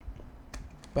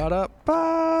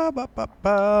Ba-da-ba,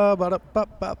 ba-ba-ba,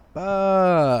 ba-da-ba-ba-ba.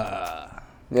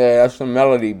 Yeah, that's the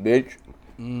melody, bitch.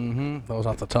 That was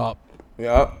off the top.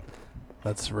 Yep.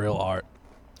 That's real art.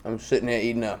 I'm sitting there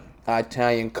eating a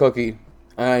Italian cookie.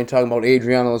 I ain't talking about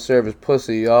Adriano Lacerva's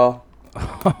pussy, y'all.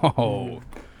 Oh.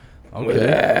 Okay.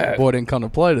 Yeah. Boy didn't come to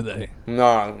play today.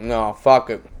 No, fuck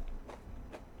it.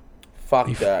 Fuck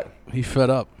that. He fed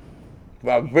up.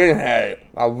 I've been had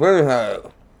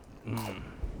it.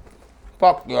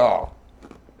 Fuck y'all.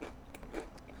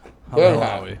 How the hell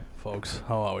are we, folks?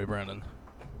 How are we, Brandon?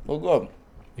 Well, good.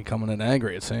 You coming in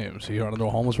angry, it seems. You run into a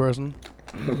homeless person?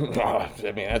 I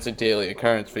mean, that's a daily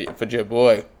occurrence for your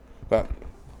boy. But,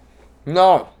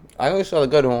 no. I only saw the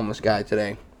good homeless guy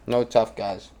today. No tough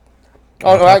guys.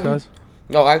 Guys?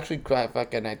 No, actually, I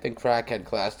think crackhead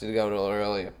class did go a little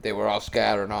earlier. They were all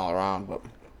scattered all around, but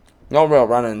no real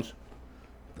run-ins.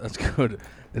 That's good.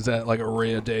 Is that like a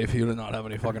rare day for you to not have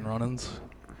any fucking run-ins?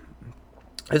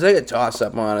 It's like a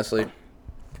toss-up, honestly.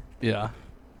 Yeah.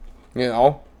 You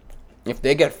know? If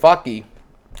they get fucky,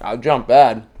 I'll jump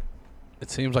bad. It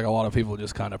seems like a lot of people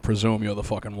just kind of presume you're the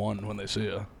fucking one when they see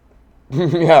you.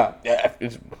 yeah,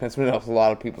 it's been a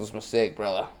lot of people's mistake,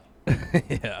 brother.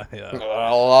 yeah.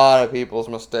 A lot of people's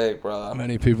mistake, brother.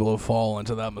 Many people have fallen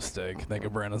into that mistake, thinking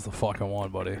Brandon's the fucking one,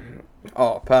 buddy.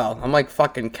 Oh, pal, I'm like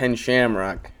fucking Ken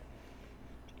Shamrock.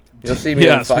 You'll see me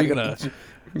yeah, on speaking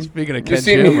fucking... of Ken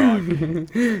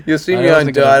Shamrock. You'll see me on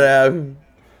Dot Ave.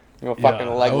 You'll fucking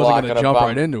I leg wasn't lock going at to a jump bum.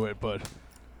 right into it, but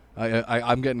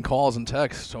I'm getting calls and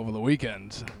texts over the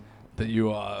weekend that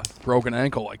you broke an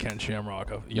ankle like Ken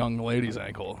Shamrock, a young lady's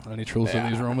ankle. Any truth to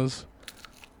these rumors?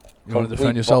 You want to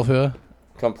defend yourself here?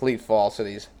 Complete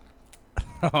falsities.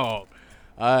 Oh,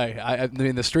 I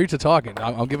mean, the streets are talking.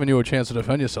 I'm giving you a chance to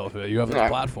defend yourself here. You have this Right.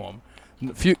 platform.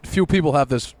 Few people have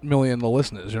this million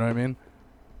listeners, you know what I mean?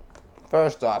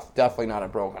 First off, definitely not a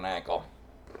broken ankle.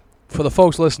 For the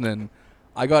folks listening,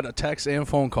 I got a text and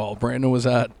phone call. Brandon was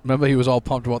remember he was all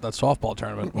pumped about that softball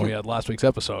tournament when we had last week's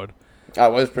episode.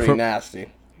 That was pretty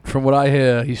nasty. From what I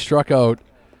hear, he struck out,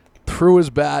 threw his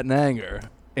bat in anger,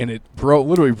 and it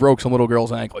literally broke some little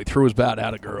girl's ankle. He threw his bat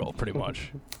at a girl, pretty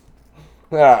much.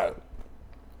 Yeah.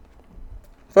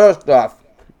 First off,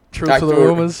 Truth to the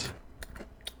rumors?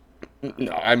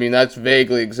 no, I mean that's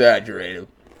vaguely exaggerated.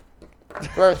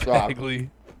 First off,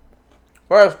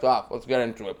 let's get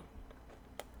into it.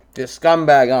 This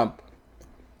scumbag ump.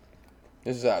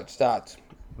 This is how it starts.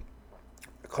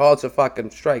 Called it a fucking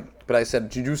strike, but I said,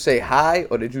 did you say hi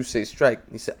or did you say strike?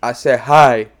 He said, I said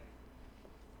hi.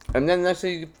 And then I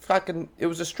said, it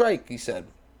was a strike, he said.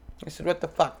 I said, what the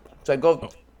fuck? So I go,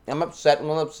 I'm upset, I'm a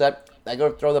little upset. I go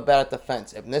to throw the bat at the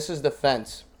fence. If this is the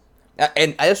fence,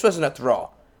 and this wasn't a throw.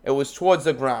 It was towards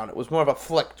the ground. It was more of a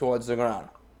flick towards the ground.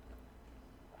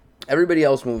 Everybody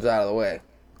else moves out of the way.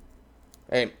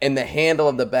 And the handle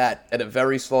of the bat, at a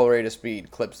very slow rate of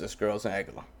speed, clips this girl's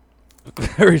ankle.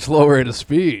 Very slow rate of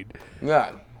speed.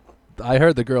 Yeah. I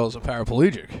heard the girl's a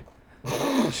paraplegic.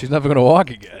 She's never going to walk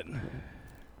again.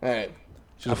 Hey.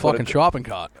 She's a fucking shopping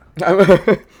cart.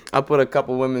 I put a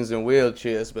couple women's in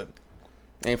wheelchairs, but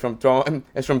it's from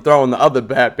throwing the other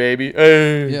bat, baby.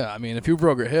 Hey. Yeah, I mean, if you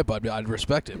broke her hip, I'd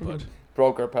respect it, but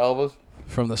Broke her pelvis.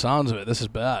 from the sounds of it, this is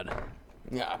bad.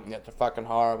 Yeah, that's fucking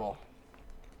horrible.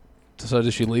 So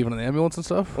did she leave in an ambulance and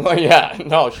stuff? Well, yeah,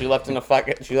 no, she left in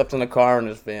the car in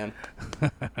his van.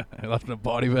 Left in a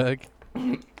body bag?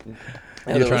 Yeah,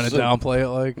 You're trying to downplay it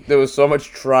like? There was so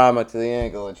much trauma to the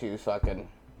ankle that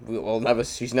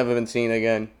she's never been seen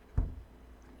again.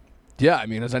 Yeah, I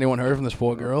mean, has anyone heard from this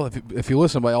poor girl? If you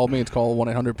listen, by all means, call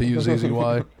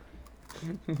 1-800-PUZZY.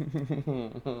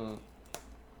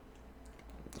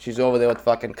 She's over there with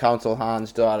fucking Council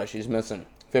Han's daughter. She's missing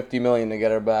 $50 million to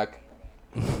get her back.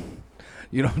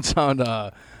 You don't sound,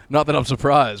 not that I'm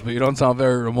surprised, but you don't sound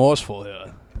very remorseful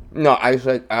here. No, I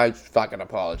fucking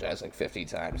apologized like 50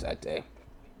 times that day.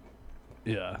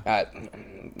 Yeah. How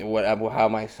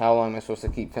long am I supposed to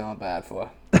keep feeling bad for?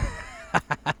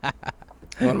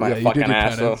 What am I, you fucking did your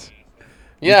asshole? penance.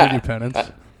 Yeah. You did your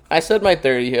penance. I said my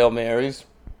 30 Hail Marys.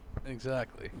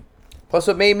 Exactly. Plus,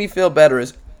 what made me feel better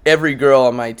is every girl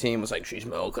on my team was like, she's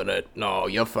milking it. No,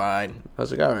 you're fine. I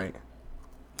was like, all right.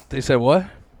 They said what?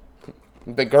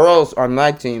 The girls on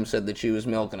my team said that she was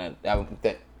milking it.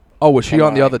 Oh, was she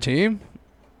on the Right. other team?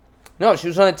 No, she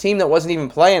was on a team that wasn't even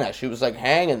playing us. She was like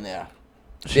hanging there.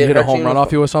 She hit a home run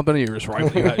off you or something, and you just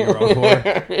rightfully had your own for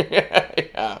her?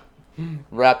 Yeah.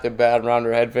 Wrapped her bat around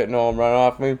her head, fitting a home run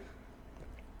off me.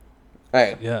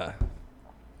 Hey, Yeah.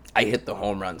 I hit the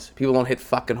home runs. People don't hit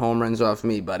fucking home runs off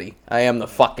me, buddy. I am the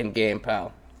fucking game,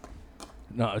 pal.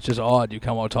 No, it's just odd you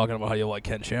come out talking about how you like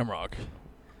Ken Shamrock.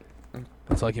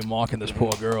 It's like you're mocking this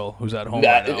poor girl who's at home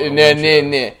Nah, right now. in a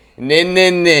wheelchair.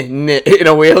 in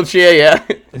a wheelchair, yeah.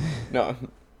 No,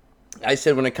 I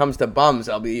said when it comes to bums,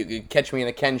 you could catch me in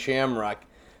a Ken Shamrock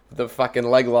with the fucking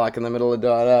leg lock in the middle of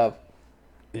dot up.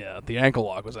 Yeah, the ankle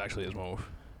lock was actually his move.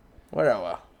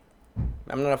 Whatever.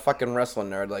 I'm not a fucking wrestling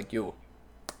nerd like you.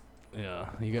 Yeah,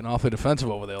 you're getting awfully defensive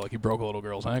over there like you broke a little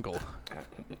girl's ankle.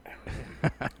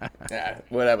 Yeah,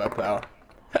 whatever, pal.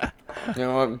 You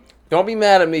know what? Don't be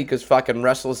mad at me because fucking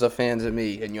wrestlers are fans of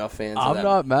me and you're fans of them. I'm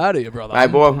not mad at you, brother. My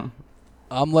boy.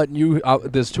 I'm letting you.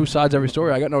 There's two sides to every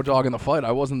story. I got no dog in the fight.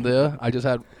 I wasn't there. I just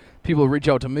had people reach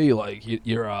out to me like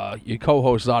your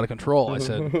co-host is out of control. I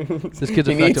said this kid's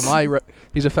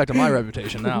he's affecting my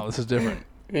reputation now. This is different.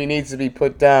 He needs to be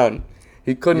put down.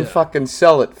 He couldn't Yeah. fucking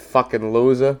sell it, fucking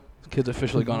loser. This kid's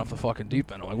officially gone off the fucking deep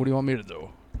end. I'm like, what do you want me to do?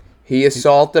 He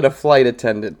assaulted a flight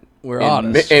attendant. We're in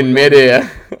artists. in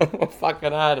midair. I'm a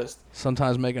fucking artist.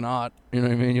 Sometimes making art, you know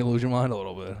what I mean? You lose your mind a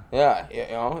little bit. Yeah, you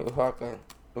know, you fucking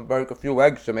break a few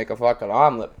eggs to make a fucking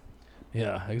omelet.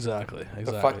 Yeah, exactly.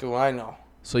 The fuck do I know?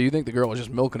 So you think the girl was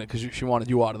just milking it because she wanted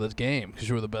you out of this game because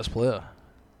you were the best player?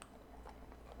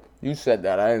 You said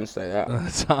that. I didn't say that.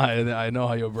 That's how I know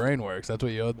how your brain works. That's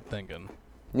what you're thinking.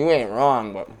 You ain't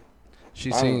wrong, but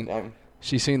She's seen that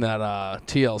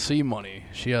TLC money.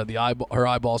 She had her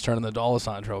eyeballs turning into dollar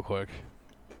signs real quick.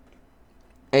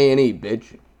 A&E,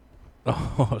 bitch.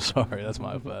 Oh, sorry, that's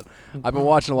my bad. I've been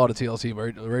watching a lot of TLC.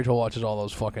 Rachel watches all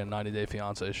those fucking 90 Day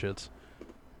Fiance shits.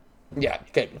 Yeah,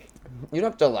 okay. You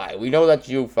don't have to lie. We know that's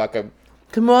you, fucking.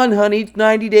 Come on, honey. It's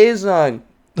 90 days on.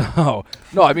 No,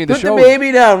 I mean the Put show. the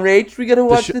baby down, Rach. We gotta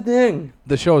watch the thing.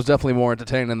 The show is definitely more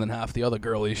entertaining than half the other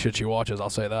girly shit she watches. I'll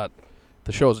say that.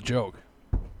 The show's a joke.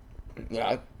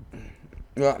 Yeah.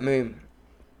 I mean,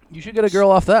 You should get a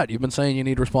girl off that. You've been saying you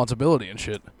need responsibility and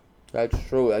shit. that's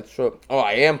true. That's true. Oh,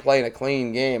 I am playing a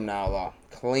clean game now, though.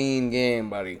 Clean game,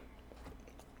 buddy.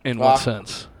 In what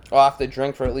sense? I'll have to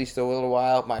drink for at least a little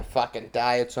while. My fucking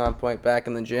diet's on point back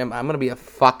in the gym. I'm gonna be a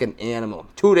fucking animal.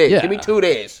 2 days. Yeah. Give me 2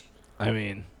 days. I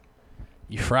mean,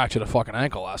 you fractured a fucking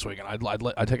ankle last week, and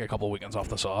I'd take a couple of weekends off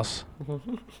the sauce.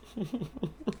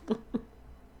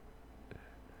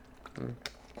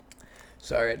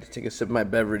 Sorry, I had to take a sip of my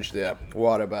beverage there.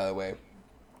 Water, by the way.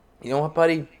 You know what,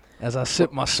 buddy? As I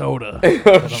sip my soda,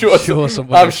 I'm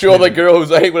sure the girl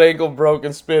whose ankle broke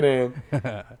and spit in.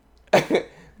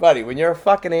 Buddy, when you're a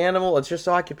fucking animal, it's just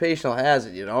occupational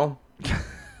hazard, you know?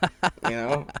 You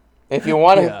know? If you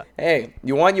want to, hey,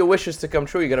 you want your wishes to come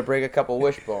true, you got to break a couple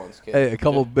wishbones, kid. Hey, a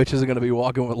couple bitches are going to be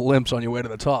walking with limps on your way to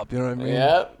the top, you know what I mean?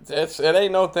 Yeah, it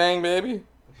ain't no thing, baby.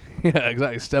 Yeah,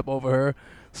 exactly. Step over her,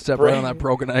 step right on that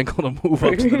broken ankle to move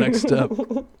up to the next step.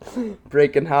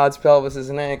 Breaking hearts, pelvises,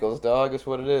 and ankles, dog, is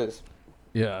what it is.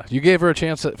 Yeah, you gave her a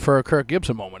chance for a Kirk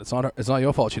Gibson moment. It's not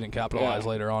your fault she didn't capitalize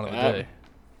later on in the day.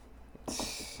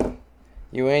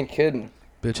 You ain't kidding.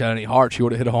 Bitch had any heart, she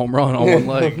would have hit a home run on one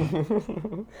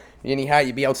leg. Any heart,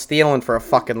 you'd be out stealing for a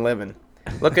fucking living.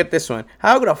 Look at this one.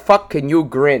 How the fuck can you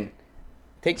grin?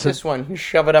 Take this one,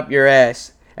 shove it up your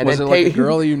ass. And Was then it like a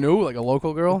girl you knew, like a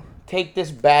local girl? Take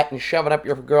this bat and shove it up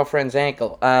your girlfriend's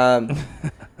ankle. No,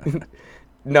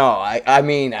 I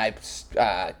mean, a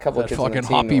couple That of kids fucking on the team,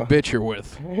 hoppy though. bitch you're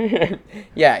with.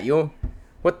 Yeah, you.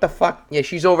 What the fuck? Yeah,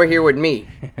 she's over here with me.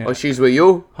 Oh, she's with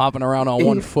you? Hopping around on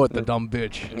one foot, the dumb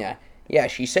bitch. Yeah. Yeah,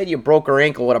 she said you broke her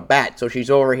ankle with a bat, so she's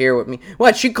over here with me.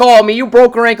 What? She called me. You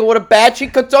broke her ankle with a bat. She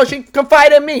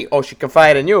confided in me. Oh, she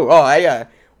confided in you. Oh,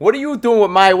 what are you doing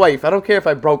with my wife? I don't care if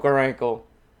I broke her ankle.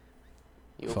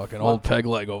 You Fucking old peg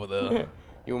leg over there.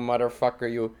 You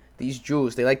motherfucker, you. These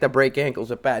Jews, they like to break ankles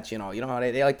with bats, you know. You know how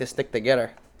they like to stick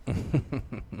together.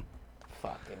 Fucking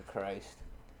Christ.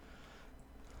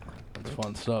 That's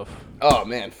fun stuff. Oh,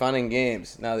 man, fun and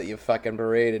games, now that you fucking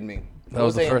berated me. That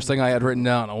was the first thing I had written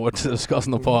down on what to discuss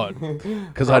in the pod.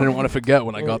 Because I didn't want to forget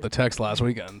when I got the text last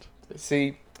weekend.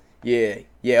 See? Yeah,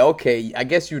 okay. I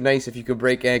guess you're nice if you could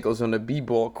break ankles on the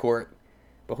b-ball court.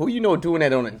 But who you know doing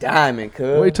that on a diamond,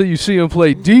 cuz? Wait till you see him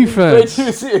play defense.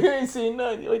 You ain't seen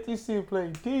nothing. Wait till you see him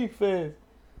play defense.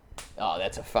 Oh,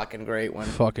 that's a fucking great one.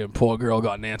 Fucking poor girl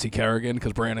got Nancy Kerrigan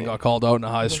because Brandon got called out in a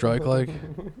high strike. Like,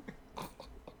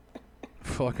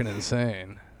 fucking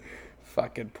insane.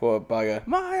 Fucking poor bugger.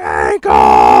 My ankle!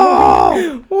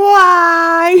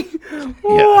 Why?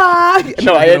 Why? She was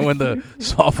gonna win the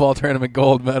softball tournament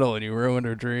gold medal, and you ruined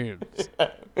her dreams.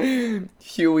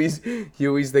 Huey's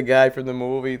the guy from the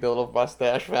movie, the little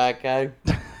mustache fat guy.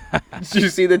 Did you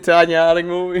see the Tanya Harding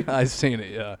movie? I've seen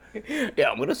it, yeah.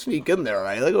 Yeah, I'm gonna sneak in there,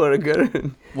 right? Look what a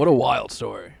good. What a wild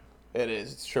story. It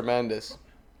is. It's tremendous.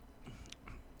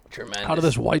 Tremendous. How did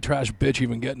this white trash bitch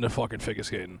even get into fucking figure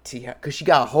skating? Because she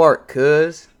got heart,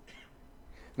 cuz.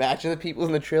 Imagine the people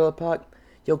in the trailer park.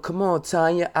 Yo, come on,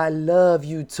 Tanya. I love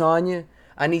you, Tanya.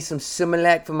 I need some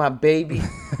Similac for my baby.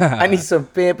 I need some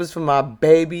Pampers for my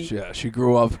baby. Yeah, she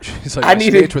grew up. She's like, I my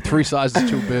need skates a- were 3 sizes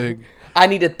too big. I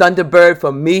need a Thunderbird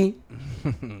for me.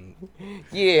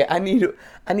 Yeah, I need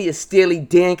a Steely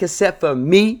Dan cassette for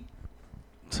me.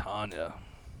 Tanya.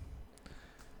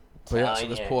 But yeah, so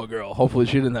this Tanya. poor girl. Hopefully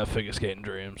she didn't have figure skating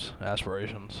dreams,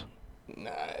 aspirations.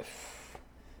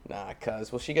 Nah,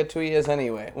 cuz. Well, she got 2 years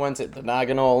anyway. When's it? The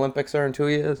Nagano Olympics are in 2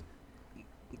 years?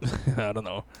 I don't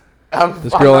know. I'm,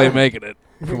 This girl ain't making it,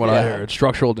 from what I Yeah. heard.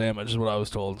 Structural damage is what I was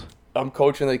told. I'm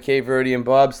coaching the Cape Verdean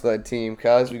bobsled team,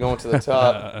 cuz. We going to the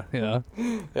top. Yeah.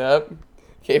 Yep.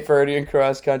 Cape Verdean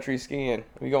cross country skiing.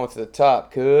 We going to the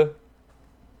top, cuz.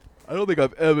 I don't think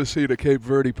I've ever seen a Cape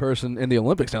Verde person in the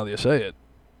Olympics now that you say it.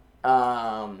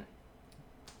 I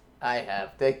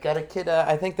have. They got a kid,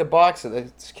 I think the boxer,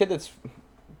 this kid that's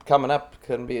coming up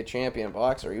couldn't be a champion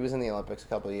boxer. He was in the Olympics a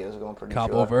couple of years ago, I'm pretty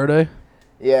Capo sure. Verde?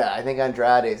 Yeah, I think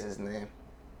Andrade's his name.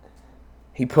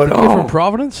 He put The kid from on.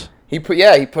 Providence? He put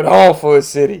on for his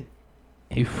city.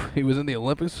 He was in the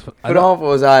Olympics? Put on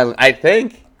for his island, I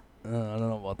think. I don't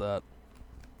know about that.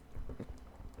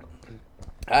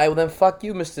 All right, well then fuck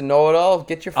you, Mr. Know-It-All.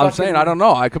 Get your fucking... I'm saying I don't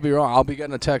know. I could be wrong. I'll be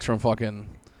getting a text from fucking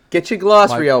Get your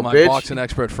glossary out, my bitch. boxing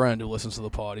expert friend who listens to the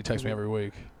pod. He texts me every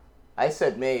week. I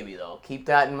said maybe, though. Keep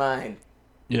that in mind.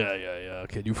 Yeah,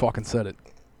 kid. You fucking said it.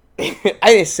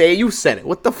 I didn't say it. You said it.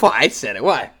 What the fuck? I said it.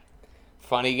 What?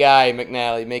 Funny guy,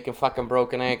 McNally, making fucking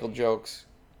broken ankle jokes.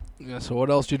 Yeah, so what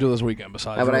else did you do this weekend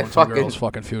besides How about I ruining some fucking- girl's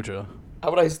fucking future? How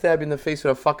would I stab you in the face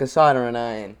with a fucking soldering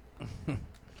iron?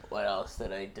 What else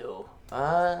did I do?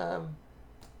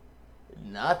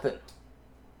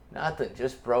 Nothing.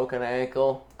 Just broken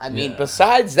ankle. I mean, Yeah.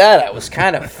 besides that, I was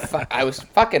kind of, I was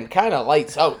fucking kind of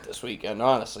lights out this weekend,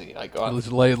 honestly. Like, I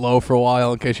was laid low for a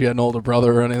while in case you had an older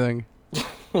brother or anything.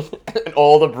 an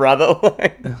older brother.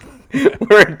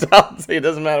 We're adults. It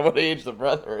doesn't matter what age the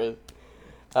brother is.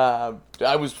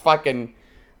 I was fucking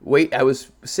I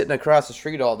was sitting across the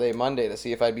street all day Monday to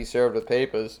see if I'd be served with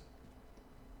papers.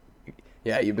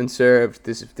 Yeah, you've been served.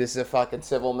 This is a fucking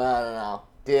civil matter now.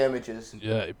 Damages.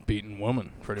 Yeah, beating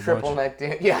woman, pretty Triple much.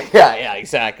 neck Yeah,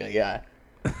 exactly, yeah.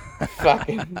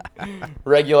 Fucking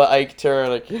regular Ike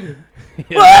Turner.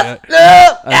 Yeah, What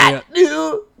love I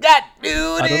got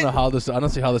to I don't know how this. I don't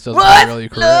see how this doesn't What derail your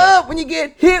career. love when you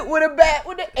get hit with a bat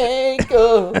with the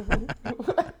ankle?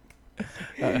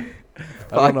 I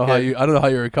don't know how you. I don't know how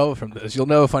you recover from this. You'll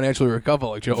never financially recover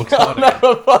like Joe I'll Exotic.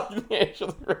 never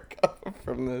financially recover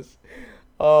from this.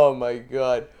 Oh my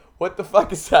god. What the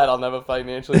fuck is that? I'll never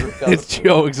financially recover. It's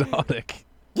Joe Exotic.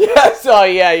 Yes, oh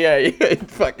yeah.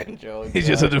 Fucking Joe. He's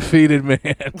just a defeated man.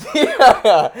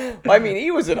 Yeah. Well, I mean,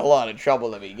 he was in a lot of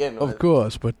trouble to begin with. Of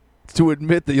course, but to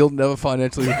admit that you'll never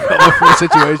financially recover from a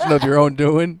situation of your own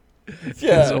doing,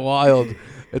 Yeah. it's a wild.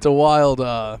 It's a wild.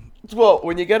 Well,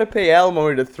 when you gotta pay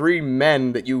alimony to 3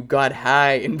 men that you got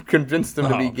high and convinced them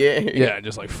to be gay. Yeah,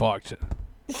 just like fucked.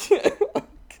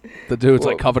 The dude's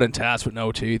Well- like covered in tats with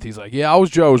no teeth. He's like, yeah, I was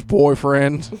Joe's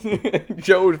boyfriend.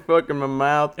 Joe was fucking my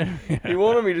mouth. He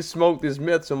wanted me to smoke this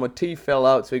meth so my teeth fell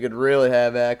out so he could really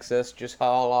have access. Just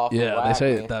haul off. and Yeah, they whack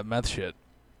say me. that meth shit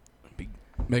be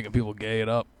making people gay it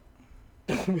up.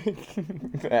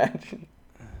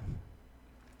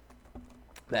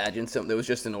 Imagine something that was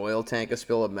just an oil tanker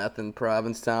spill of meth in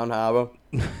Provincetown Harbor.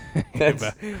 That's,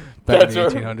 Back in that's the where-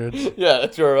 1800s. Yeah,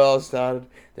 that's where it all started.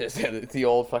 There's the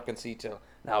old fucking sea tail.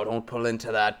 Now don't pull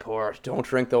into that port. Don't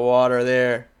drink the water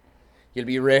there. You'll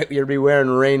be wearing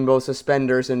rainbow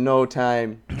suspenders in no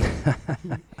time.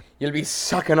 You'll be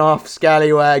sucking off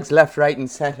scallywags left, right, and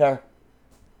center.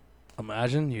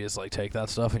 Imagine you just like take that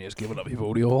stuff and you just give it up your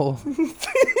booty hole.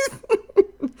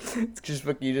 It's just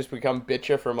you just become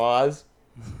Bitcha from Oz.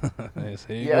 Yes,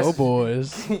 here you Yes. go,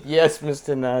 boys. Yes,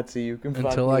 Mr. Nazi, you can.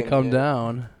 Until fuck I me come in here.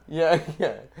 down. Yeah.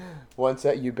 Once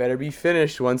that, you better be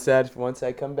finished. Once I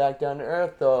come back down to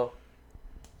earth, though,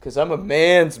 because I'm a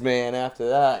man's man after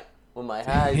that. When my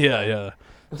highs. Yeah.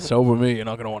 Sober me, you're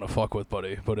not gonna want to fuck with,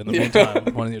 buddy. But in the meantime,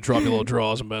 why don't you drop your little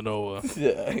drawers and bend over?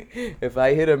 Yeah. If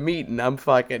I hit a meeting, I'm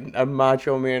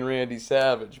Macho Man Randy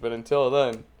Savage. But until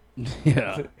then,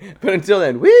 Yeah.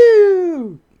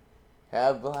 woo!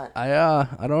 Have fun. I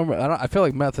don't remember. I feel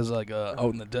like meth is like out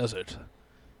in the desert.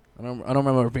 I don't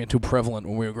remember it being too prevalent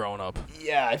when we were growing up.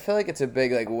 Yeah, I feel like it's a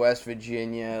big like West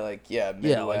Virginia, Midwest.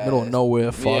 Yeah, like middle of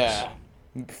nowhere fucks.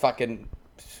 Yeah, fucking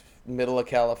middle of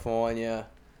California.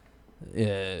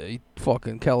 Yeah,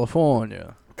 fucking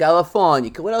California.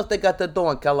 California. What else they got to do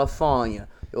in California?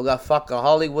 You got fucking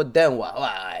Hollywood, then what?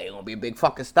 Why, you gonna be a big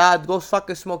fucking star? Go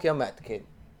fucking smoke your meth, kid.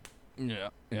 Yeah.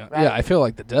 Right. Yeah, I feel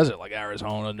like the desert, like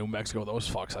Arizona, New Mexico, those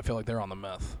fucks, I feel like they're on the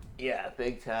meth. Yeah,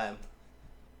 big time.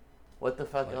 What the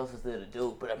fuck else is there to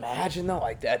do? But imagine though,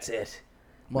 like that's it.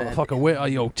 Motherfucker, where are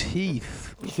your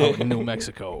teeth out in New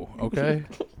Mexico, okay?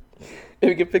 If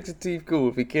you can fix your teeth, cool.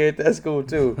 If you can't, that's cool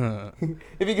too.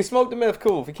 If you can smoke the meth,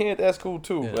 cool. If you can't, that's cool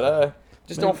too. Yeah. But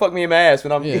just don't fuck me in my ass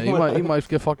when I'm. Yeah, he might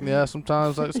get fucked in the ass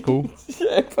sometimes, that's cool.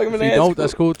 Yeah, fuck him in If the you ass. don't,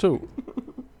 that's cool too.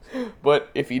 But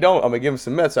if you don't, I'm gonna give him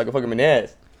some meth so I can fuck him in the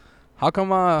ass. How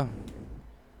come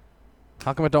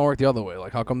it don't work the other way?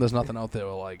 Like, how come there's nothing out there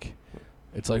where, like,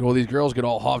 it's like, well, these girls get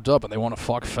all hopped up and they want to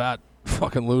fuck fat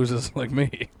fucking losers like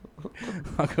me.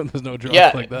 How come there's no drugs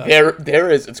Yeah, like that? there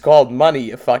is. It's called money,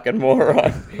 you fucking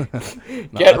moron. No,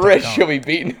 Get that rich, don't you'll be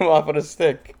beating him off with a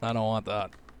stick. I don't want that.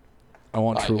 I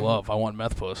want true love. I want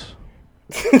meth puss.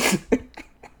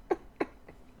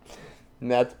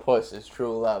 Meth puss is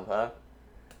true love, huh?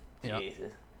 Yeah.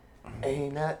 Jesus.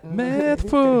 Ain't nothing. Meth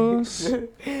puss. I'm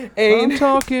Ain't.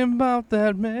 talking about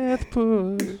that meth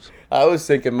puss. I was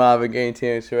thinking Marvin Gaye and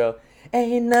Terrence Terrell.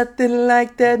 Ain't nothing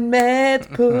like that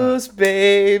meth puss,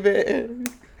 baby.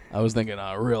 I was thinking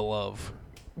real love.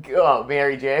 Oh,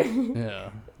 Mary J. Yeah.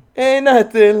 Ain't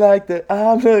nothing like that.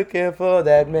 I'm looking for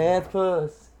that meth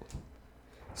puss.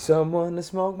 Someone to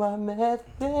smoke my meth,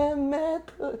 yeah,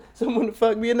 meth puss. Someone to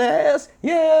fuck me in the ass,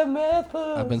 yeah, meth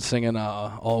puss. I've been singing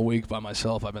all week by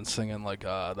myself. I've been singing like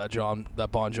that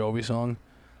Bon Jovi song.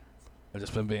 I've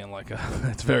just been being like,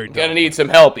 it's very dumb. Gonna need some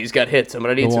help. He's got hits. I'm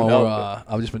gonna The need some one help. where,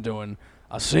 I've just been doing,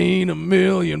 I seen a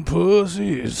million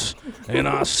pussies, and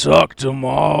I sucked them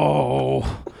all.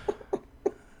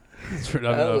 I've been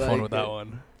having fun like with that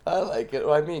one. I like it.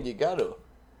 Well, I mean, you gotta.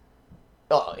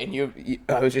 Oh, and you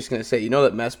I was just gonna say, you know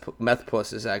that meth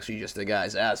puss is actually just a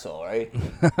guy's asshole, right?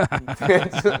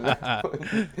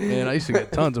 Man, I used to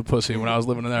get tons of pussy when I was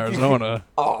living in Arizona.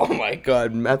 Oh my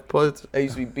god, meth puss! I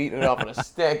used to be beating it off with a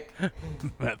stick.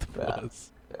 Meth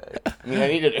puss. I mean, I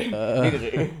needed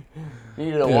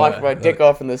to wash my dick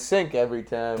off in the sink every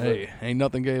time. but- Hey, ain't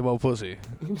nothing gay about pussy.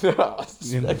 No,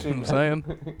 You know what I'm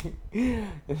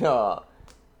saying? No,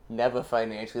 never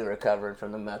financially recovering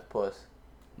from the meth puss.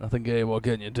 Nothing gay about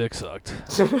getting your dick sucked.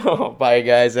 By a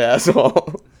guy's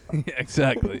asshole. Yeah,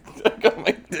 exactly. I got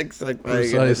my dick sucked by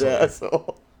a guy's Precisely.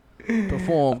 asshole.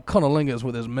 Perform cunnilingus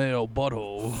with his male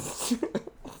butthole.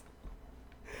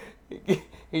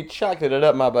 He chocolate it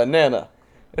up my banana.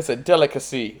 It's a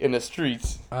delicacy in the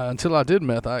streets. Until I did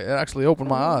meth, I actually opened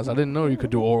my eyes. I didn't know you could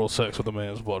do oral sex with a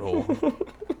man's butthole.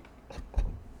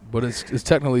 But it's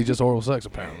technically just oral sex,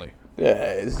 apparently. Yeah,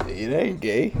 it ain't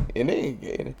gay. It ain't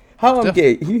gay. How I'm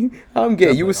gay? How I'm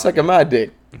gay? You was sucking my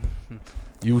dick.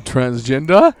 You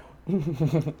transgender?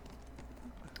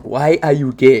 Why are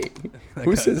you gay?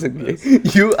 Who says I'm gay?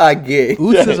 You are gay.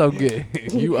 Who says I'm gay?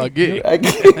 You are gay. You are gay.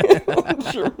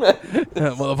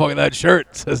 Motherfucker, that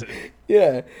shirt says it.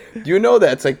 Yeah. You know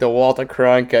that's like the Walter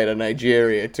Cronkite of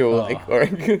Nigeria, too. Like, or,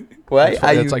 why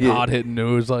are you That's like gay? hard-hitting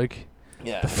news, like...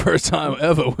 Yeah. The first time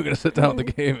ever we're going to sit down with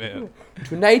the gay man.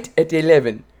 Tonight at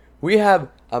 11, we have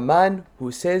a man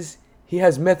who says he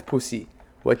has meth pussy.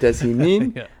 What does he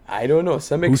mean? Yeah. I don't know.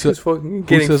 Some Who excuse sa- for Who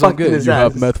getting says I'm fucked in gay? his You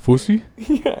ass. have meth pussy?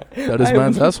 Yeah. That is I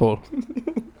man's am- asshole.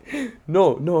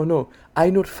 No. I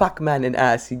not fuck man in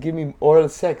ass. He give me oral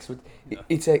sex. With,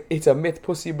 it's a meth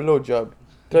pussy blowjob.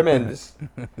 Tremendous.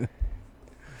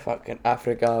 Fucking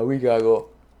Africa, we gotta go.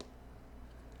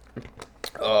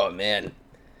 Oh man.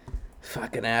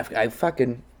 Fucking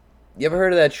Africa. You ever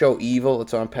heard of that show Evil?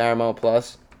 It's on Paramount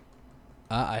Plus.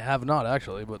 I have not,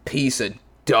 actually, but... Piece of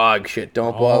dog shit.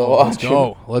 Don't bother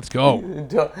watching. Let's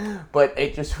go. But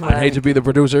it just I'd hate to be the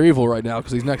producer evil right now,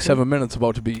 because these next 7 minutes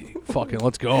about to be fucking,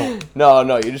 let's go. No,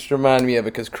 you just remind me of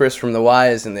it because Chris from The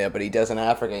Wire is in there, but he does an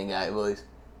African guy. Well,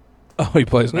 Oh, he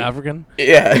plays an African?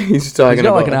 yeah, he's talking He's got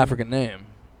about like an African name.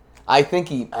 I think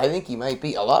he might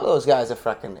be. A lot of those guys are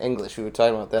fucking English. We were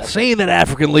talking about that. Saying that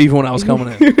African leave when I was coming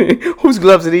in. Whose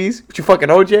gloves are these? What, you fucking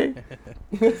OJ?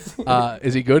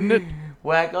 Is he good in it?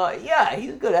 Whack on. Yeah,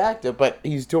 he's a good actor, but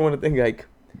he's doing a thing like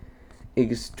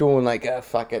he's doing like a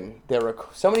fucking.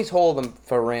 Somebody's holding him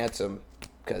for ransom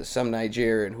because some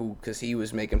Nigerian because he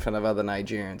was making fun of other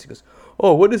Nigerians. He goes,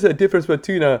 "Oh, what is the difference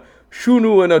between a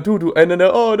shunu and a dudu?" And then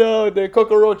the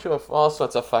cockroach, all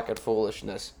sorts of fucking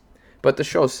foolishness. But the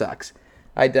show sucks.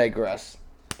 I digress.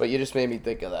 But you just made me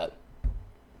think of that.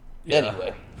 Yeah.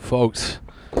 Anyway. Folks,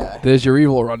 Yeah. there's your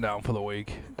evil rundown for the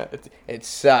week. It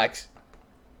sucks.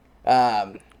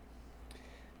 Yeah,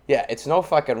 it's no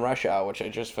fucking Rush Hour, which I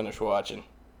just finished watching.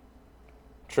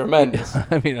 Tremendous.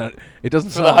 I mean, it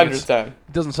doesn't For the sound like 100th time.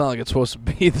 it doesn't sound like it's supposed to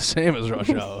be the same as Rush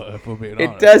Hour. If we're being It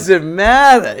honest. doesn't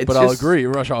matter. It's But just, I'll agree.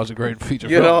 Rush Hour is a great feature.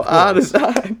 You film, know, of course.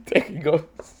 honest. There he goes.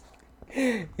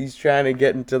 He's trying to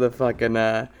get into the fucking.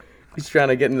 He's trying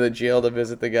to get into the jail to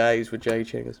visit the guy. He's with Jackie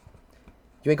Chan. He goes,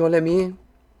 "You ain't gonna let me in?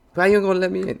 Why you ain't gonna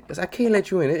let me in?" He goes, "I can't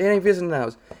let you in. It ain't visiting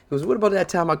hours." He goes, "What about that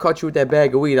time I caught you with that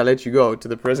bag of weed? I let you go." To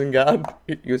the prison guard.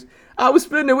 He goes, "I was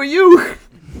splitting it with you."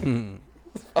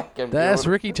 Fucking That's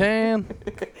beautiful. Ricky Tan.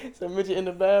 It's a midget in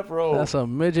the bathroom. That's a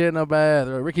midget in a bath.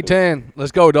 Ricky Tan,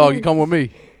 let's go, dog. You come with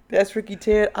me. That's Ricky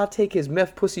Tan. I'll take his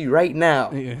meth pussy right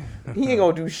now. Yeah. He ain't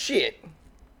gonna do shit.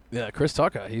 Yeah, Chris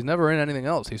Tucker. He's never in anything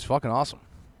else. He's fucking awesome.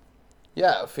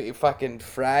 Yeah, fucking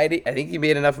Friday. I think he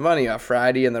made enough money off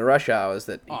Friday and the rush hours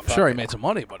that. I'm sure he made some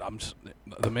money, but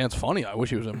the man's funny. I wish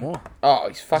he was in more. Oh,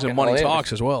 he's He's fucking in Money hilarious.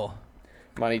 Talks as well.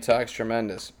 Money Talks,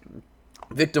 tremendous.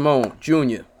 Victor Moan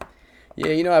Jr. Yeah,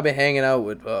 you know I've been hanging out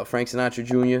with Frank Sinatra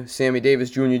Jr., Sammy Davis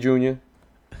Jr.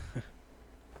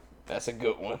 That's a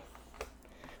good one.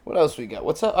 What else we got?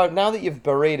 What's up? Now that you've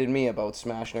berated me about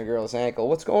smashing a girl's ankle,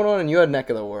 what's going on in your neck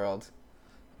of the world?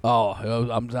 Oh,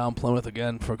 I'm down Plymouth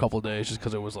again for a couple of days just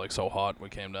because it was like so hot. We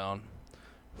came down.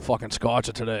 Fucking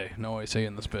Scotcha today. No AC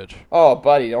in this bitch. Oh,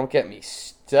 buddy, don't get me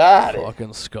started.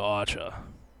 Fucking Scotcha.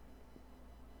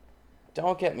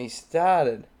 Don't get me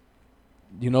started.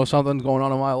 You know something's going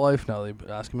on in my life now that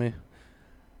you're asking me?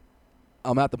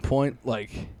 I'm at the point, like,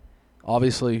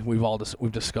 obviously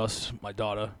we've discussed my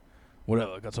daughter,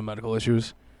 whatever, got some medical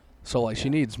issues. So, like, she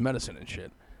needs medicine and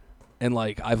shit. And,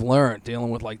 like, I've learned dealing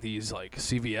with, like, these, like,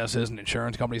 CVS's and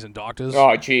insurance companies and doctors.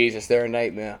 Oh, Jesus, they're a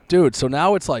nightmare. Dude, so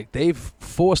now it's like they've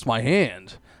forced my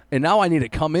hand. And now I need to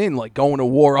come in, like, going to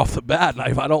war off the bat.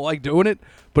 And I don't like doing it,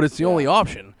 but it's the only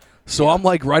option. So I'm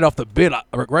like, right off the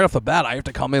bat, I have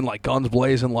to come in, like, guns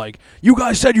blazing, like, you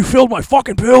guys said you filled my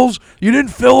fucking pills. You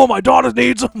didn't fill them. My daughter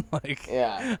needs them. Like,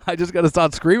 Yeah. I just got to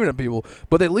start screaming at people.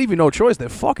 But they leave you no choice. They're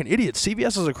fucking idiots.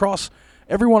 CVS is across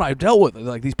everyone I've dealt with.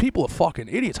 Like, these people are fucking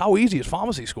idiots. How easy is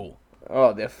pharmacy school?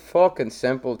 Oh, they're fucking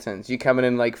simpletons. You coming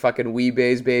in like fucking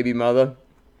Weebay's baby mother?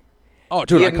 Oh,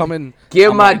 dude, I come in.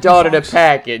 Give I'm my like, daughter the "Fucks."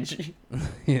 package.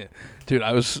 Yeah, dude,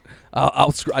 I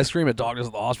scream at doctors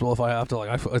at the hospital if I have to.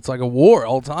 Like, it's like a war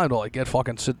all the time to like get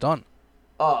fucking shit done.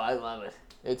 Oh, I love it.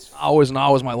 It's Hours and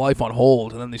hours of my life on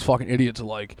hold, and then these fucking idiots are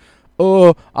like,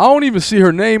 I don't even see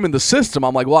her name in the system.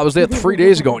 I'm like, well, I was there 3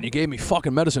 days ago, and you gave me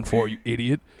fucking medicine for her, you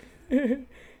idiot.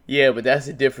 yeah, but that's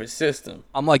a different system.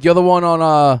 I'm like, you're the one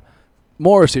on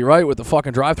Morrissey, right, with the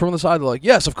fucking drive-thru on the side? They're like,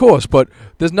 yes, of course, but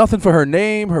there's nothing for her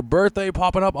name, her birthday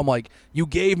popping up. I'm like, you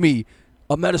gave me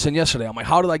a medicine yesterday. I'm like,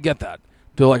 how did I get that?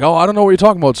 They're like, oh, I don't know what you're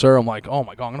talking about, sir. I'm like, oh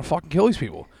my God, I'm going to fucking kill these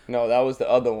people. No, that was the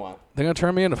other one. They're going to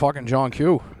turn me into fucking John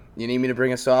Q. You need me to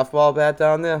bring a softball bat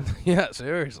down there? Yeah,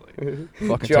 seriously.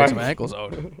 Fucking John- take some ankles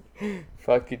out.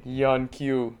 Fucking Young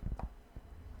Q.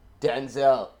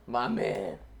 Denzel, my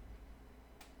man.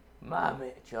 My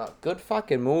man, John. Good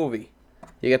fucking movie.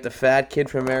 You got the fat kid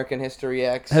from American History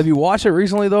X. Have you watched it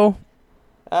recently, though?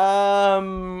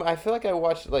 I feel like I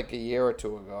watched it like a year or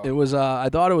two ago. It was, I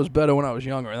thought it was better when I was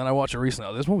younger, and then I watched it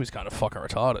recently. This movie's kind of fucking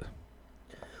retarded.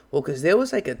 Well, because there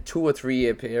was like a 2 or 3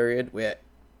 year period where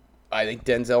I think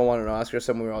Denzel won an Oscar or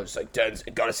something. We were all just like,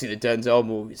 gotta see the Denzel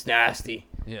movie. It's nasty.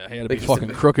 Yeah, he had to Like, be he's fucking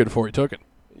the- crooked before he took it.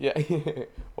 Yeah.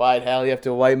 Why'd hell you have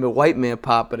to white man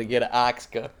papa to get an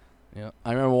Oscar? Yeah,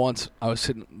 I remember once I was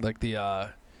sitting, like, the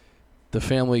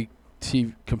family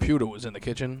TV computer was in the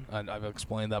kitchen. I've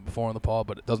explained that before on the pod,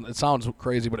 but it sounds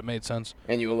crazy, but it made sense.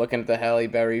 And you were looking at the Halle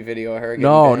Berry video of her getting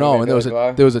No, banged by and there was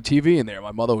Bill there was a TV in there.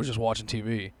 My mother was just watching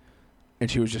TV, and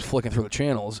she was just flicking through the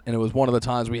channels, and it was one of the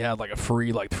times we had like a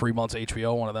free 3 months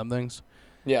HBO, one of them things.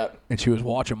 Yeah. And she was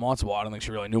watching Monster Ball. I don't think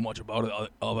she really knew much about it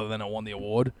other than it won the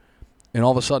award. And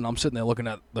all of a sudden, I'm sitting there looking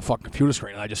at the fucking computer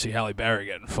screen, and I just see Halle Berry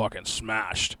getting fucking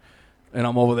smashed. And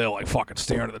I'm over there like fucking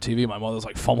staring at the TV. My mother's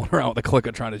like fumbling around with the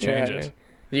clicker trying to change it.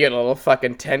 You get a little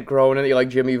fucking tent growing in it. You're like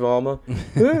Jimmy Vollmer.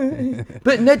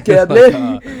 But net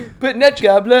gobbler. But net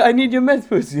gobbler, I need your meth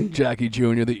pussy. Jackie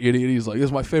Jr., the idiot, he's like, this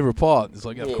is my favorite part. It's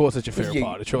like, yeah, of Yeah. course it's your favorite Yeah.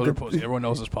 part. It shows your pussy. Everyone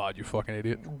knows this part, you fucking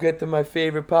idiot. Get to my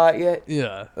favorite part yet?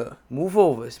 Yeah. Move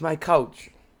over. It's my couch.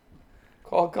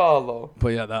 Call Carlo. But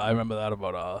yeah, I remember that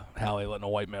about Halle letting a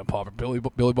white man pop her. Billy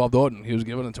Bob Thornton, he was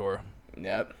giving it to her.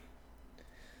 Yep.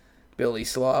 Billy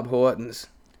Slob Hortons.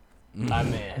 My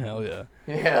man. Hell yeah.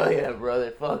 Hell yeah,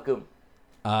 brother. Fuck him.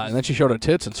 And then she showed her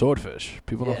tits in Swordfish.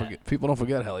 People Yeah. don't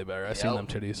forget Halle Berry. I seen Yep.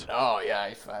 them titties. Oh, yeah.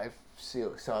 I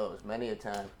saw those many a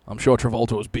time. I'm sure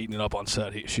Travolta was beating it up on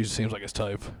set. She seems like his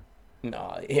type.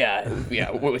 No, yeah.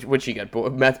 What she got?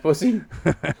 Meth pussy?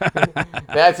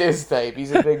 That's his type.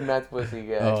 He's a big meth pussy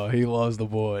guy. Oh, he loves the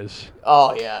boys.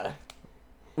 Oh, yeah.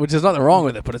 Which there's nothing wrong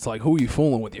with it, but it's like, who are you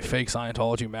fooling with your fake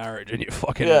Scientology marriage and your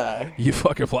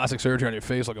fucking plastic surgery on your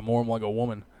face looking more like a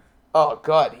woman? Oh,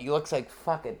 God. He looks like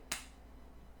fucking...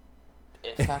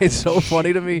 It's so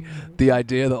funny to me, the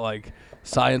idea that, like,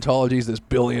 Scientology is this $1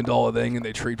 billion thing and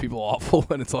they treat people awful,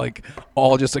 and it's like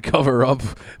all just to cover up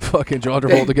fucking John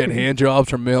Travolta getting hand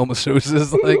jobs from male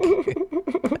masseuses. Like,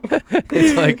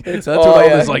 it's like that's what all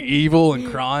this like evil and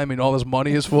crime and all this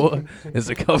money is for, is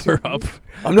to cover up.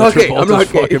 I'm not gay. I'm not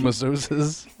fucking gay.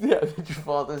 masseuses. Yeah,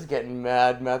 Travolta's getting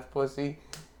mad meth pussy.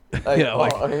 Like,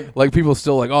 yeah, like people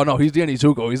still like, oh no, he's Danny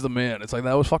Zuko, he's the man. It's like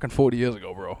that was fucking 40 years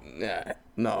ago, bro. Nah,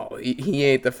 no, he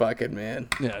ain't the fucking man.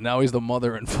 Yeah, now he's the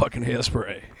mother in fucking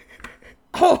Hairspray.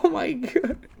 Oh my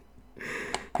god,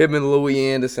 him and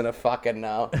Louis Anderson are fucking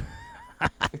now.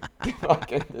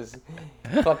 fucking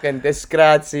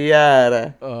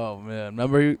disgraziata. Oh man,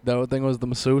 remember that thing was the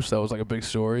masseuse? That was like a big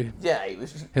story. Yeah, he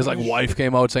was. His like wife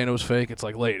came out saying it was fake. It's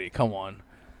like, lady, come on.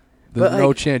 There's But, no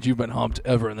like- chance you've been humped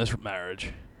ever in this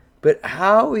marriage. But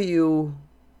how are you?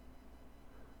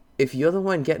 If you're the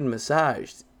one getting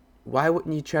massaged, why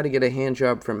wouldn't you try to get a hand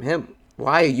job from him?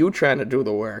 Why are you trying to do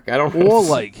the work? I don't. Or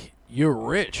like you're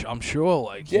rich, I'm sure.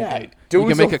 Like Yeah, you dudes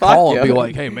can make will a call fuck and be you.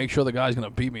 like, hey, make sure the guy's gonna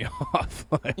beat me off.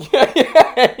 Like,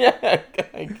 yeah.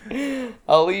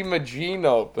 Ali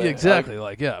Magino. But exactly.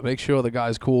 Like, yeah, make sure the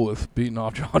guy's cool with beating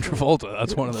off John Travolta.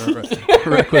 That's one of the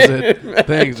requisite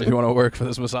things if you want to work for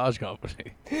this massage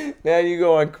company. Now you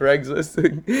go on Craigslist.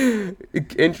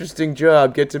 Interesting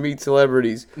job. Get to meet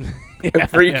celebrities.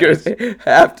 Freakers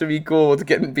have to be cool with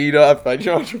getting beat off by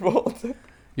John Travolta.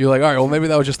 You're like, all right, well, maybe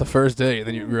that was just the first day. And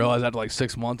then you realize after like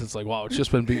 6 months, it's like, wow, it's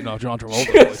just been beating off John Travolta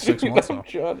for like 6 months now.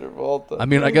 John Travolta. I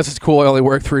mean, I guess it's cool I only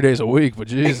work 3 days a week, but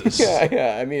Jesus.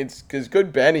 Yeah. I mean, it's because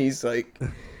good Benny's like.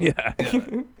 Yeah.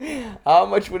 How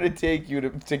much would it take you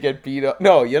to get beat up?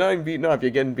 No, you're not even beaten off.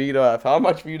 You're getting beat off. How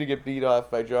much for you to get beat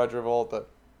off by John Travolta?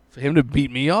 For him to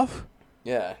beat me off?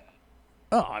 Yeah.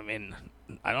 Oh, I mean,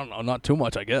 I don't know, not too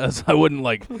much, I guess. I wouldn't,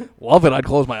 like, love it. I'd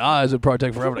close my eyes. It'd probably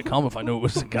take forever to come if I knew it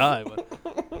was a guy. But,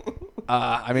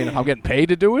 I mean, if I'm getting paid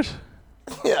to do it,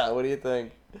 Yeah, what do you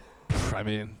think? I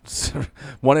mean,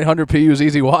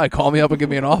 1-800-PU's-EASY-Y. Call me up and give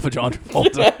me an offer, John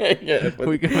Travolta. Yeah, but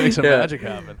We can make some magic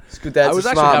happen. That's I was a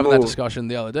actually smart having move. that discussion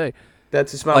the other day.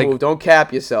 That's a smart Like- move. Don't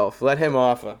cap yourself. Let him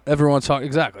offer. Everyone's talking,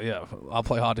 exactly, yeah. I'll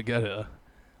play hard to get here.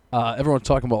 Everyone's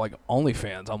talking about, like,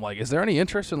 OnlyFans. I'm like, is there any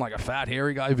interest in, like, a fat,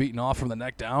 hairy guy beating off from the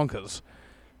neck down? Because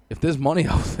if there's money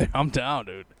out there, I'm down,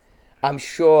 dude. I'm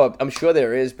sure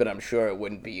there is, but I'm sure it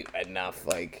wouldn't be enough.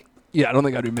 Like, Yeah, I don't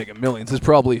think I'd be making millions. There's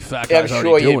probably fat I'm guys sure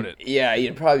already doing it. Yeah,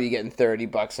 you'd probably be getting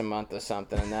 $30 a month or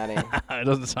something, and that ain't. It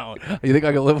doesn't sound. You think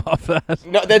I could live off that?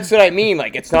 No, that's what I mean.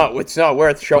 Like, it's not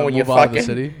worth showing your Move out of the fucking.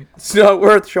 city? It's not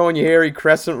worth showing your hairy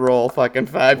crescent roll fucking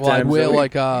 5 Well, I'd times. wear a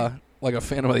week. like a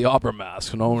Phantom of the Opera mask,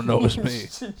 so no one knows me.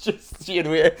 You'd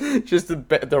wear just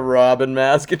the Robin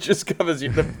mask. It just covers you.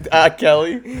 The R.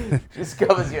 Kelly just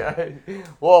covers your.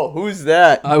 Whoa, who's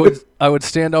that? I would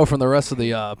stand out from the rest of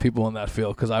the people in that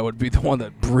field because I would be the one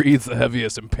that breathes the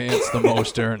heaviest and pants the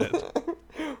most during it.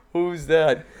 Who's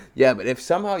that? Yeah, but if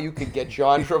somehow you could get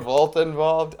John Travolta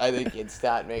involved, I think you'd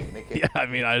start making it. Yeah, I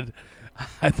mean,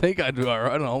 I think I'd do all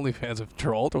right on OnlyFans if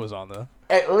Travolta was on there.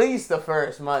 At least the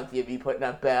first month, you'd be putting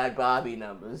up bad Bobby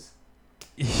numbers.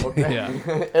 Okay?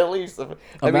 Yeah. At least.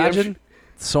 Imagine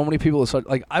so many people are such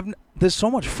like there's so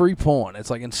much free porn. It's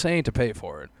like insane to pay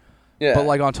for it. Yeah. But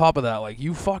like on top of that, like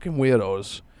you fucking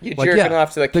weirdos. You're like, jerking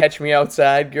off to the Catch Me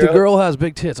Outside girl. The girl has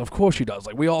big tits. Of course she does.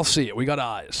 Like we all see it. We got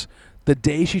eyes. The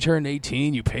day she turned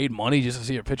 18, you paid money just to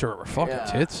see a picture of her fucking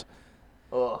tits.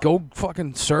 Ugh. Go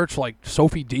fucking search like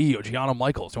Sophie D or Gianna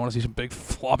Michaels. You want to see some big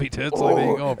floppy tits? Like there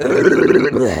you go.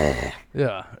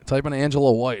 Yeah, type in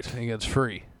Angela White and it's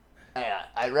free. Yeah,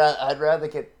 I'd rather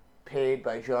get paid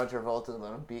by John Travolta than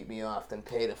let him beat me off than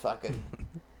pay to fucking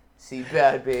see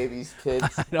bad babies'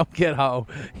 tits. I don't get how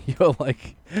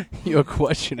your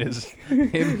question is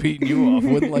him beating you off.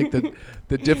 Wouldn't like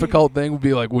the difficult thing would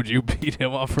be like, would you beat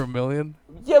him off for $1 million?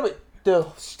 Yeah, but the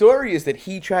story is that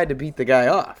he tried to beat the guy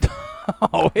off.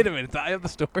 Oh, wait a minute. I have the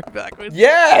story backwards.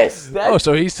 Yes. Oh,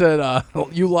 so he said,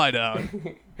 you lie down.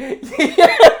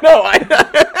 No,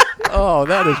 Oh,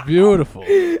 that is beautiful.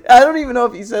 I don't even know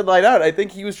if he said lie down. I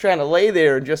think he was trying to lay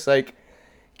there and just like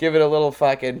give it a little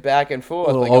fucking back and forth.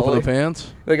 A little like over the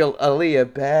pants. Like a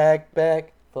Aaliyah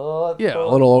back, forth. Yeah, a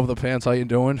little over the pants. How you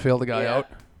doing? Feel the guy out.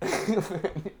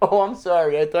 Oh, I'm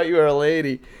sorry. I thought you were a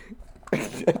lady. I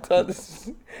thought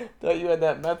you had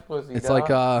that meth pussy. It's dog.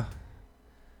 like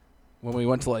when we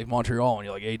went to like Montreal when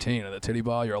you're like 18 at the titty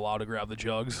bar, you're allowed to grab the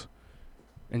jugs.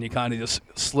 And you kind of just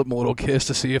slip them a little kiss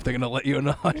to see if they're going to let you or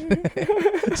not.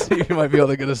 See if you might be able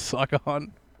to get a suck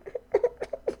on.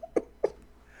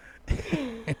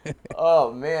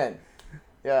 Oh, man.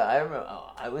 Yeah, I remember.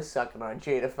 Oh, I was sucking on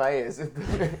Jada Fires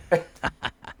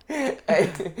at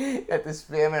the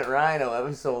Spearmint Rhino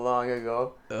ever so long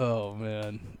ago. Oh,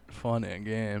 man. Fun and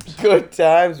games. Good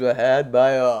times were had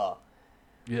by all.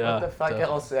 Yeah. What the fuck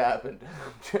else happened?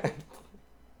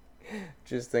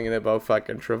 Just thinking about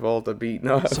fucking Travolta beating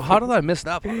up. So how did I miss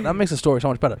that part? That makes the story so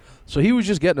much better. So he was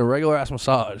just getting a regular ass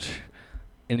massage.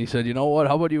 And he said, you know what?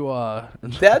 How about you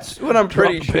That's what I'm drop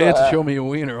pretty the sure. pants and show me your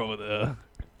wiener over there.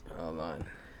 Hold on.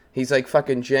 He's like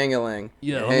fucking jangling.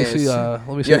 Yeah, Your let me see your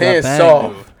that hands bang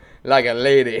soft move. like a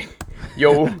lady.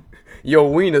 Your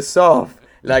wiener soft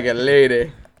like a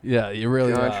lady. Yeah, you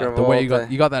really John the way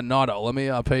Travolta. you got that knot out. Let me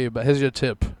pay you, but here's your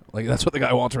tip. Like that's what the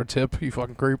guy wants for a tip. You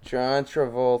fucking creep. John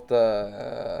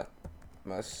Travolta,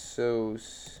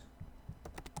 masseuse,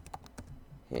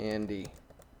 handy.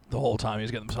 The whole time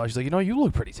he's getting the massage, he's like, you know, you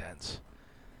look pretty tense.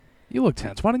 You look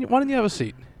tense. Why don't you have a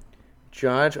seat?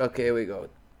 John, okay, here we go.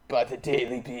 By the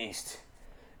Daily Beast.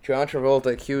 John Travolta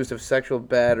accused of sexual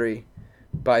battery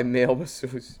by male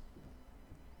masseuse.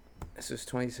 This was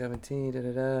 2017.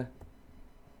 Da-da-da.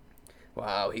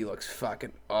 Wow, he looks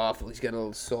fucking awful. He's got a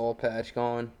little soul patch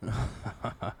going.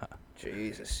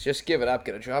 Jesus, just give it up.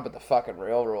 Get a job at the fucking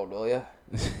railroad, will ya?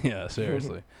 Yeah,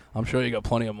 seriously. I'm sure you got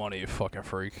plenty of money, you fucking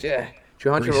freak. Yeah.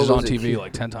 John Grease is Travolta on was TV accused-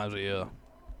 like 10 times a year.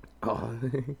 Oh,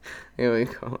 here we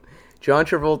go. John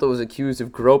Travolta was accused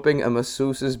of groping a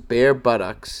masseuse's bare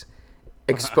buttocks,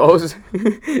 exposing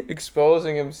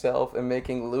himself and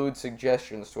making lewd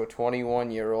suggestions to a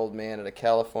 21-year-old man at a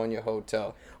California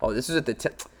hotel. Oh, this is at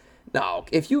the no.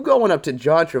 If you going up to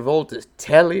John Travolta's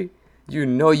telly, you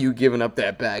know you giving up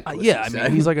that bag. Pussy, Yeah, I mean,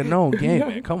 son. he's like a known game,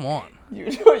 man. Come on. You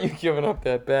know you giving up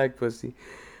that bag, pussy.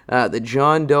 The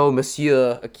John Doe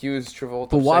Monsieur accused Travolta.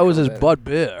 But of why was his sexual butt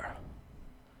bare?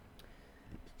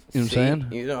 You know what I'm See? saying?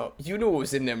 You knew it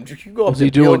was in them. You go up Was to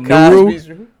he Bill doing Cosby's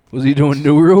room. Was he doing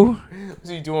Nuru? Was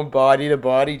he doing body to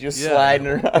body, just sliding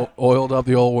around? Oiled up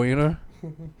the old wiener?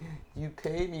 You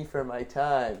pay me for my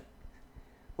time.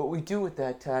 What we do with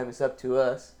that time is up to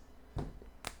us.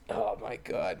 Oh my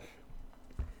god.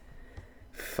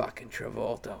 Fucking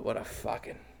Travolta. What a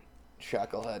fucking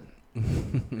chucklehead.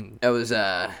 It was,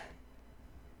 I'm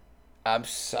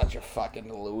such a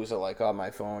fucking loser, like, on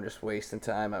my phone, just wasting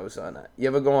time. I was on you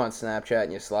ever go on Snapchat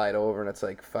and you slide over and it's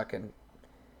like fucking,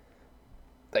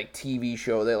 like, TV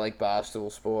show, they like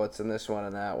Barstool Sports and this one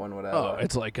and that one, whatever. Oh,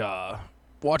 it's like,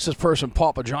 watch this person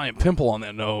pop a giant pimple on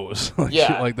their nose. Like Yeah.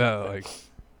 shit like that. Like,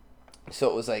 So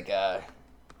it was like,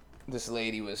 this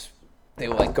lady they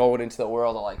were like going into the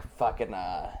world of like fucking,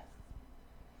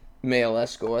 male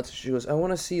escorts. She goes, I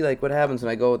want to see like what happens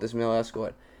when I go with this male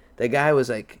escort. The guy was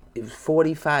like, it was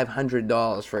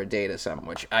 $4,500 for a date or something,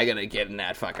 which I gotta get in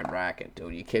that fucking racket,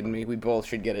 dude. You kidding me? We both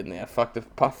should get in there. Fuck the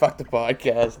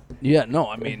podcast. yeah, no,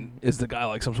 I mean, is the guy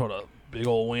like some sort of big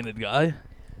old winded guy?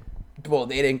 Well,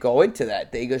 they didn't go into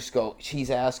that. They just go,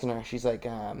 she's asking her, she's like,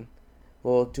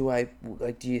 well, do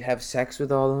you have sex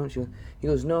with all of them? He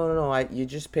goes, no, you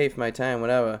just pay for my time,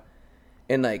 whatever.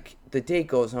 And, like, the date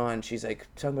goes on, she's, like,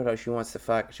 talking about how she wants to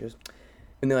fuck. She goes,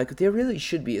 and they're like, there really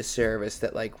should be a service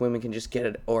that, like, women can just get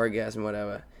an orgasm,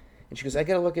 whatever. And she goes, I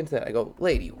gotta look into that. I go,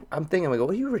 lady, I go,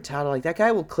 what are you retarded? Like, that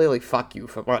guy will clearly fuck you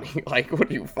for money. Like, what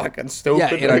are you, fucking stupid?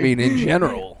 Yeah, and I mean, in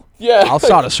general. Yeah. I'll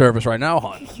start a service right now,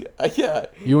 hon. Yeah.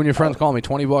 You and your friends call me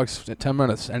 $20 in 10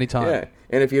 minutes, anytime. Yeah.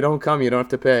 And if you don't come, you don't have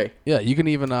to pay. Yeah, you can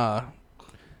even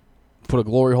put a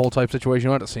glory hole type situation. You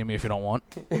don't have to see me if you don't want.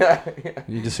 Yeah.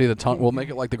 You just see the tongue. We'll make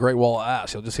it like the Great Wall of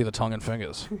Ass. You'll just see the tongue and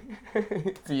fingers.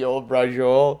 The old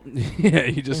brajol. Yeah,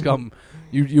 you just come.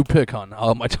 You pick, hon. I'll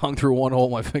have my tongue through one hole,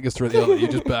 my fingers through the other. You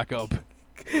just back up.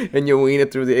 And you wean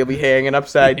it through it'll be hanging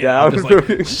upside Yeah, down. just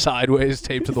like sideways,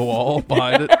 taped to the wall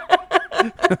behind it.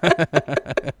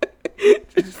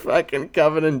 Just fucking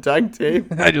covered in duct tape.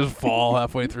 I just fall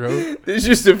halfway through. There's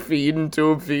just a feeding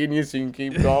tube feeding you so you can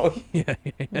keep going. Yeah.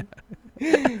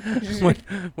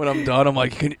 When I'm done, I'm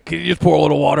like, can you just pour a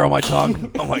little water on my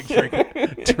tongue? I'm like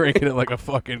drinking it like a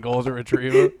fucking golden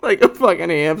retriever. Like a fucking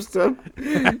hamster.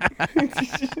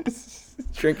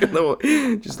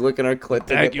 Drinking just looking our clit. to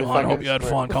Thank get you, the hon. Hope fucking you had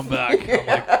squirt. fun. Come back.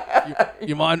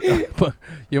 I'm like,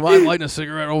 you mind lighting a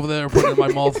cigarette over there and putting it in my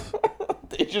mouth?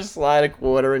 They just slide a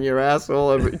quarter in your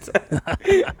asshole every time.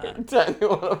 Every time you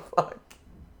want to fuck.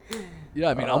 Yeah,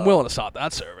 I mean, I'm willing to start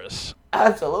that service.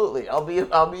 Absolutely. I'll be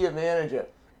a manager.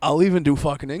 I'll even do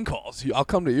fucking in-calls. I'll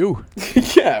come to you.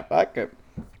 Yeah, fuck it.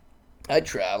 I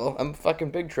travel. I'm a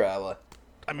fucking big traveler.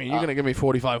 I mean, you're gonna give me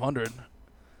 4,500.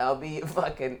 I'll be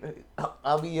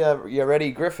your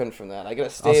Eddie Griffin from that. I got a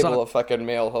stable of fucking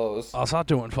male hoes. I'll start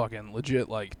doing fucking legit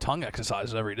like tongue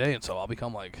exercises every day, and so I'll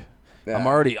become like. Yeah. I'm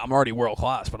already world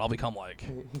class, but I'll become like.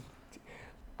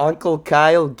 Uncle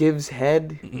Kyle gives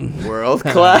head world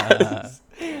class.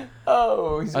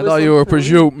 Oh, I thought you were a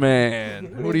prosciutto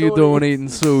man. What are you doing eating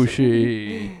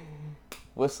sushi?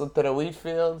 Whistling to the wheat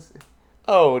fields.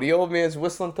 Oh, the old man's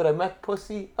whistling to the mech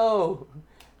pussy. Oh,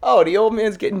 the old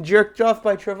man's getting jerked off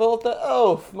by Travolta.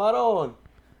 Oh, Maron.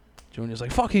 Junior's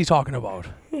like, fuck, he's talking about.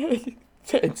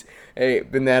 Hey,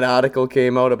 when that article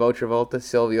came out about Travolta,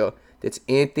 Silvio, it's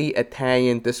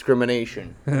anti-Italian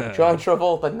discrimination. John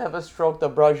Travolta never stroked a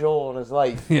brajol in his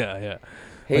life. Yeah.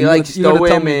 He likes the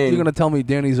women. You're gonna tell me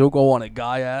Danny Zuko on a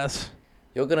guy ass?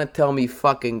 You're gonna tell me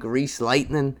fucking Grease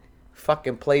Lightning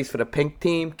fucking plays for the pink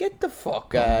team? Get the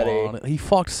fuck out of here. He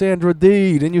fucked Sandra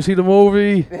Dee. Didn't you see the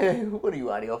movie? What are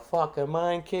you out of your fucking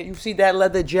mind, kid? You see that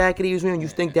leather jacket he was wearing? You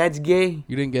think that's gay?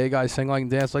 You didn't gay guys sing like and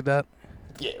dance like that?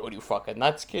 Yeah, what are you fucking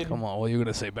nuts, kid? Come on, what are you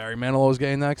gonna say? Barry Manilow's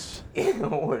gay next?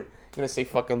 What, you gonna say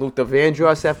fucking Luther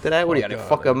Vandross after that? What are you out of your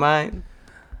fucking mind?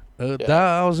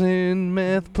 1,000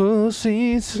 meth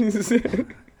pussies.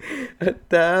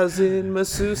 1,000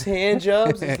 masseuse hand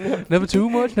jobs. Never too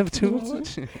much, never too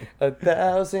much.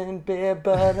 1,000 bare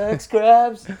buttocks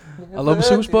grabs. I love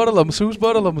masseuse butt, I love masseuse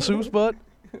butt, I love masseuse butt.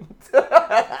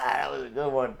 That was a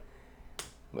good one.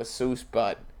 Masseuse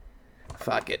butt.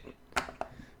 Fuck it.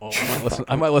 Oh,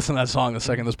 I might listen to that song the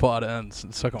second this pod ends.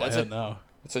 It's stuck in my head now.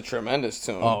 It's a tremendous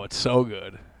tune. Oh, it's so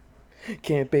good.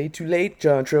 Can't be too late,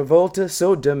 John Travolta,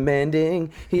 so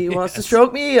demanding. He wants to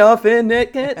stroke me off and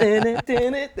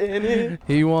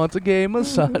He wants a gay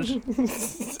massage.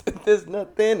 There's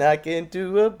nothing I can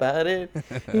do about it.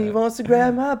 He wants to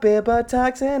grab my bare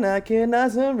buttocks and I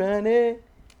cannot surrender it.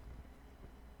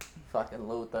 Fucking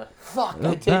Luther. Fuck,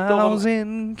 I take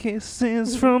 1,000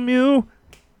 kisses from you.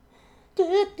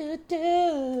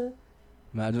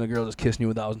 Imagine a girl just kissing you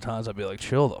 1,000 times. I'd be like,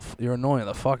 chill you're annoying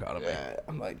the fuck out of me. Yeah,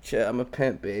 I'm like, chill, I'm a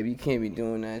pimp, baby. You can't be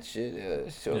doing that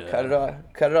shit. So Yeah. cut it off.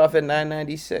 Cut it off at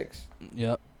 9.96.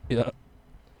 Yep. I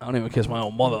don't even kiss my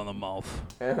own mother on the mouth.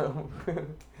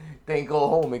 Then go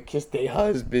home and kiss their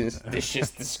husbands. This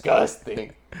shit's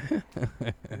disgusting.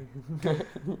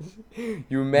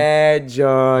 You mad,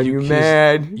 John? You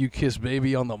mad? You kiss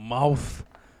baby on the mouth.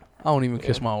 I don't even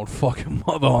kiss my own fucking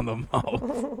mother on the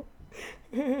mouth.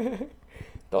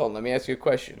 Dalton, let me ask you a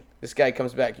question. This guy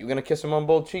comes back. You gonna kiss him on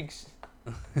both cheeks?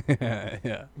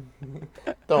 Yeah.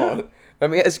 Dalton, let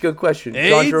me ask you a question.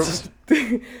 AIDS?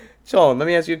 Dalton, let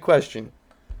me ask you a question.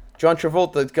 John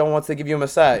Travolta wants to give you a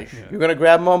massage. Yeah. You gonna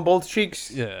grab him on both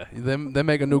cheeks? Yeah. They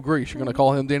make a new Grease. You're gonna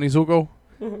call him Danny Zuko?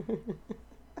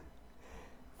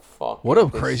 Fuck. What a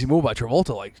crazy move by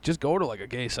Travolta. Like, just go to like a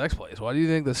gay sex place. Why do you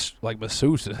think this like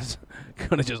masseuse is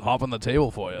gonna just hop on the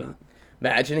table for you?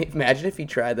 Imagine if he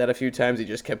tried that a few times. He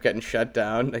just kept getting shut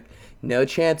down. Like, no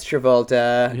chance,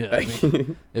 Travolta. Yeah, Like,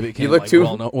 it became he looked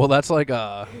like too. well, that's like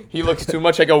He looks too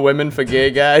much like a women for gay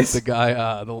guys. the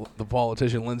guy, the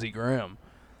politician Lindsey Graham.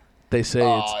 They say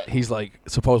Oh. he's like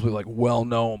supposedly like well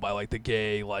known by like the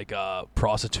gay like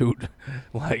prostitute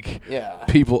like Yeah.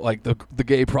 people like the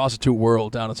gay prostitute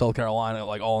world down in South Carolina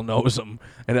like all knows him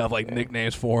and have like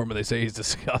nicknames for him and they say he's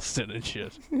disgusting and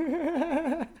shit.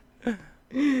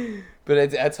 But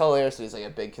that's hilarious. He's like a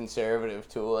big conservative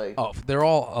too. Like, Oh, they're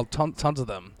all tons of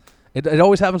them. It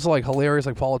always happens to like hilarious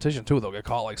like politicians too. They'll get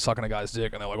caught like sucking a guy's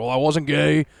dick and they're like, "Well, I wasn't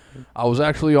gay. I was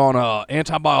actually on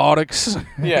antibiotics."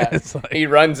 yeah. It's like, He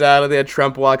runs out of there.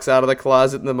 Trump walks out of the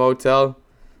closet in the motel.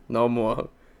 No more.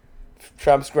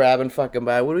 Trump's grabbing fucking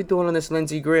by. What are we doing on this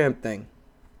Lindsey Graham thing?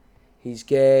 He's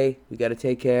gay. We got to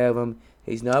take care of him.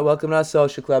 He's not welcome to our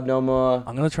social club no more.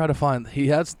 I'm gonna try to find.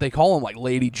 They call him like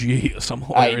Lady G or some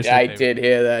hilarious I nickname. did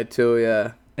hear that too.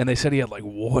 Yeah. And they said he had like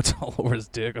warts all over his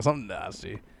dick or something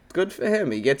nasty. Good for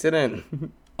him. He gets it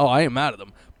in. Oh, I ain't mad at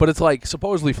him. But it's like,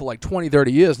 supposedly for like 20, 30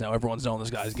 years now, everyone's known this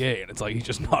guy's gay. And it's like, he's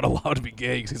just not allowed to be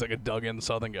gay because he's like a dug-in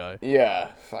Southern guy. Yeah.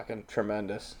 Fucking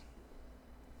tremendous.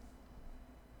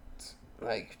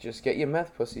 Like, just get your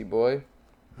meth pussy, boy.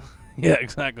 Yeah,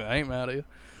 exactly. I ain't mad at you.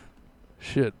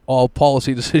 Shit. All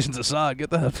policy decisions aside,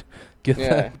 get that fucking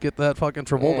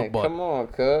Travolta butt. Come on,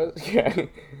 cuz. Yeah.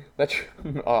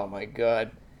 Oh, my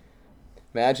God.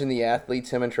 Imagine the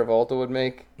athletes him and Travolta would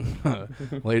make.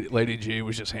 Lady G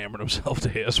was just hammering himself to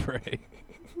hairspray.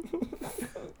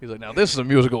 He's like, now this is a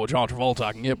musical with John Travolta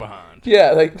I can get behind.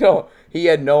 Yeah, like, no. He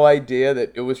had no idea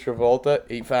that it was Travolta.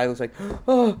 He finally was like,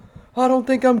 oh, I don't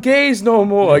think I'm gays no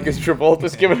more. I guess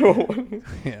Travolta's giving him one.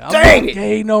 Yeah, I'm Dang not it!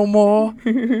 gay no more.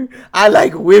 I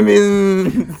like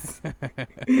women.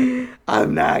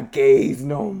 I'm not gays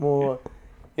no more.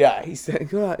 Yeah, he said,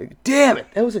 God, damn it.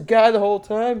 That was a guy the whole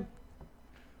time.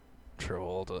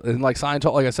 Travolta. And like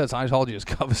Scientology, like I said, Scientology just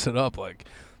covers it up. Like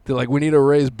they're like, we need to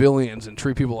raise billions and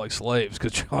treat people like slaves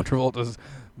because John Travolta's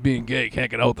being gay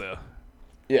can't get out there.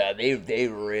 Yeah, they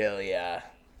really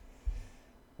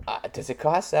does it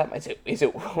cost that much? Is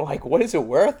it like, what is it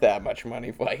worth that much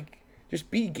money? Like, just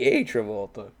be gay,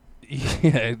 Travolta.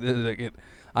 Yeah,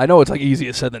 I know it's like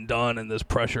easier said than done, and there's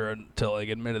pressure to like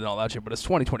admit it and all that shit. But it's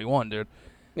 2021, dude.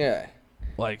 Yeah,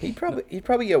 Like he'd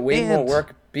probably get way more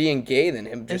work being gay than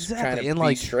him just trying to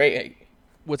be straight.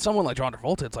 With someone like John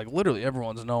Travolta, it's like literally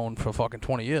everyone's known for fucking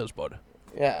 20 years, bud.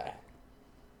 Yeah.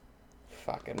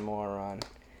 Fucking moron.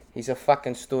 He's a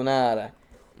fucking stunada.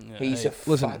 Yeah, He's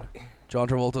listen, John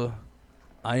Travolta,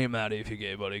 I ain't mad at you if you're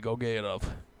gay, buddy. Go gay it up.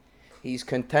 He's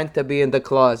content to be in the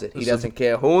closet. He doesn't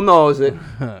care who knows it.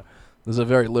 This is a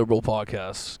very liberal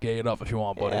podcast. Gay it up if you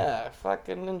want, buddy. Yeah,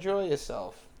 fucking enjoy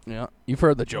yourself. Yeah, you've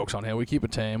heard the jokes on here. We keep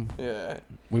it tame. Yeah.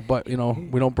 We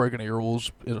don't break any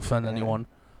rules. It offend anyone.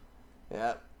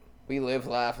 Yeah. We live,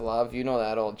 laugh, love. You know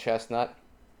that old chestnut.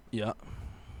 Yeah.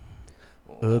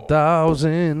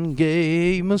 1,000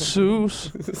 gay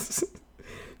masseuse.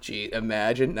 Gee,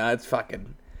 imagine. That's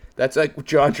like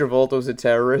John Travolta's a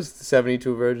terrorist,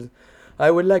 72 Virgins. I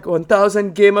would like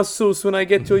 1,000 gay masseuse when I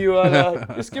get to you.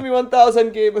 Just give me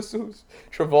 1,000 gay masseuse.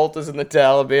 Travolta's in the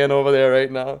Taliban over there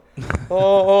right now.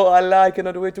 I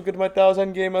cannot wait to get my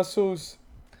 1,000 gay masseuse.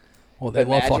 Well, they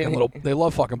love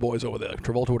fucking boys over there.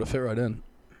 Travolta would have fit right in.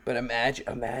 But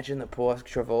imagine the poor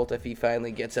Travolta if he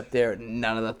finally gets up there and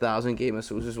none of the 1,000 gay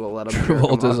masseuses will let him.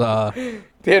 Travolta's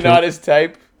they're not his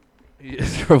type.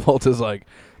 Travolta's like,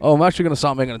 oh, I'm actually gonna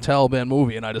stop making a Taliban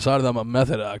movie, and I decided I'm a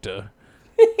method actor.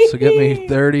 So get me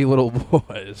 30 little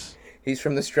boys. He's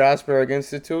from the Strasberg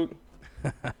Institute.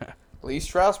 Lee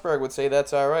Strasberg would say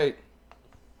that's all right.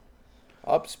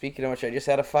 Speaking of which, I just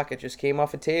had a fuck. It just came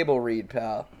off a table read,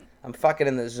 pal. I'm fucking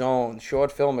in the zone.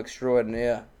 Short film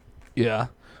extraordinaire. Yeah.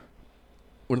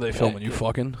 What are they filming? You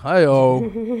fucking?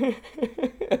 Hi-oh.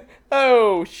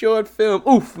 Oh, short film.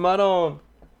 Oof, Manon.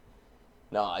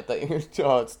 No, I thought you were...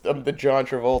 I'm the John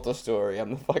Travolta story.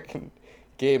 I'm the fucking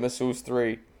gay masseuse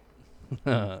 3.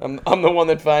 I'm the one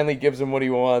that finally gives him what he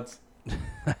wants.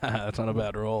 That's not a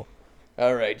bad role.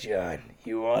 All right, John.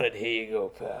 You want it? Here you go,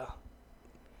 pal.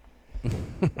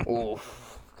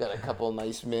 Oof. Got a couple of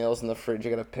nice meals in the fridge I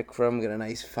gotta pick from. Got a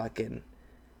nice fucking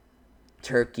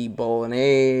turkey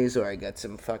bolognese, or I got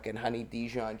some fucking honey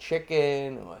Dijon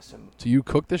chicken, or some... Do you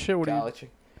cook this shit? What do you...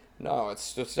 No,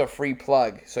 it's just a free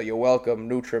plug, so you're welcome,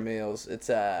 Nutrimeals. It's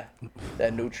that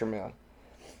Nutrimeal.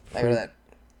 I go to that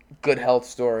Good Health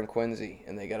store in Quincy,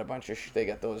 and they got a bunch of... they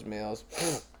got those meals.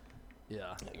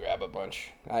 Yeah. I grab a bunch.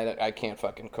 I can't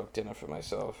fucking cook dinner for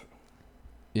myself.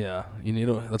 Yeah,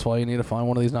 that's why you need to find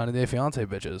one of these 90 Day Fiancé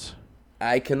bitches.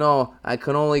 I can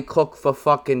only cook for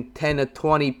fucking 10 or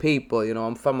 20 people, you know.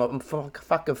 I'm from a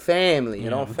fucking family, you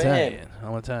know.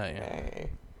 I'm Italian.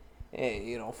 Hey,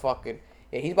 you know, fucking...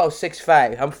 Yeah, he's about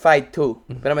 6'5". I'm 5'2",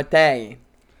 but I'm Italian.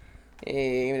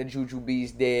 Hey, the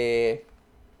Jujubes there.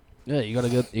 Yeah, you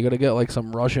gotta get like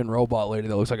some Russian robot lady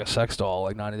that looks like a sex doll,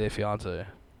 like 90 Day Fiancé.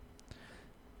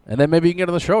 And then maybe you can get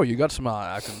on the show. You got some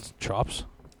acting chops.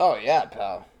 Oh yeah,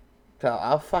 pal.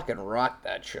 I'll fucking rock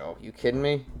that show. You kidding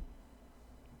me?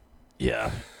 Yeah.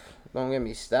 Don't get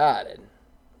me started.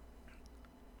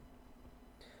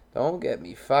 Don't get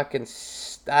me fucking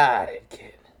started,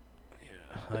 kid. Yeah.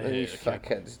 What are these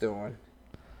fuckheads doing?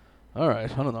 All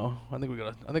right, I don't know. I think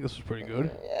this was pretty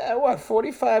good. Yeah, what?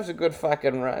 45's a good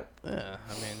fucking run. Yeah,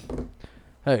 I mean,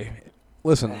 hey,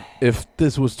 listen. If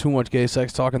this was too much gay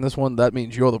sex talk in this one, that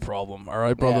means you're the problem. All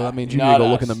right, brother. Yeah, that means you need to go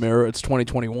look in the mirror. It's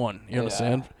 2021. You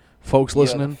understand, folks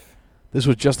listening? This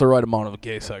was just the right amount of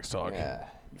gay sex talk. Yeah,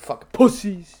 you fucking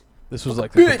pussies. This was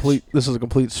like the complete. This is a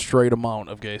complete straight amount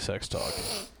of gay sex talk.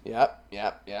 Yep.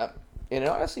 And it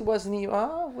honestly wasn't even.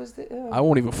 I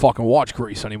won't even fucking watch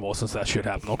Grease anymore since that shit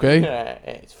happened. Okay. Yeah,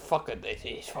 it's fucking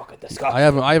disgusting. I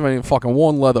haven't even fucking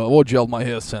worn leather or gelled my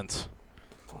hair since.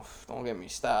 Don't get me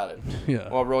started. Yeah.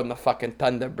 Or rode in the fucking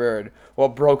Thunderbird. Or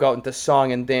broke out into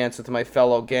song and dance with my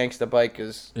fellow gangster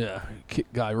bikers. Yeah.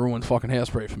 Guy ruined fucking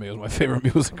Hairspray for me. It was my favorite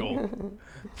musical.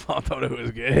 Found out it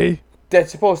was gay.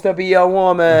 That's supposed to be a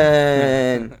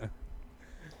woman.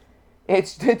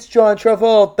 It's John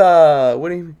Travolta. What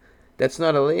do you mean? That's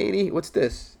not a lady? What's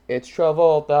this? It's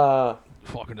Travolta.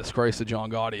 Fucking disgrace to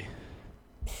John Gotti.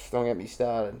 Don't get me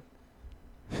started.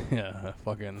 Yeah,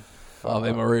 fucking...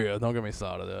 Ave Maria. Don't get me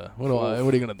started there. What are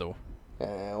you going to do?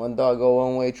 One dog go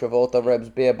one way, Travolta rubs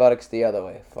beer buttocks the other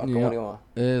way. Fuck, what do you want?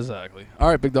 Exactly. All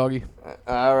right, big doggy.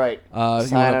 All right.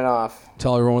 Signing off.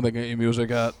 Tell everyone where they can get your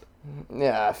music at.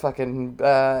 Yeah, fucking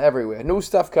everywhere. New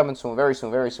stuff coming soon. Very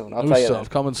soon, very soon. I'll New tell you stuff that.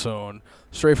 coming soon.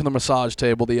 Straight from the massage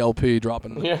table, the LP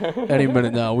dropping any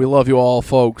minute now. We love you all,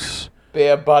 folks.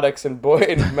 Beer buttocks and boy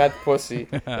and met pussy.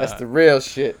 That's the real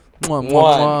shit. Mwah,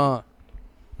 mwah,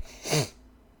 mwah.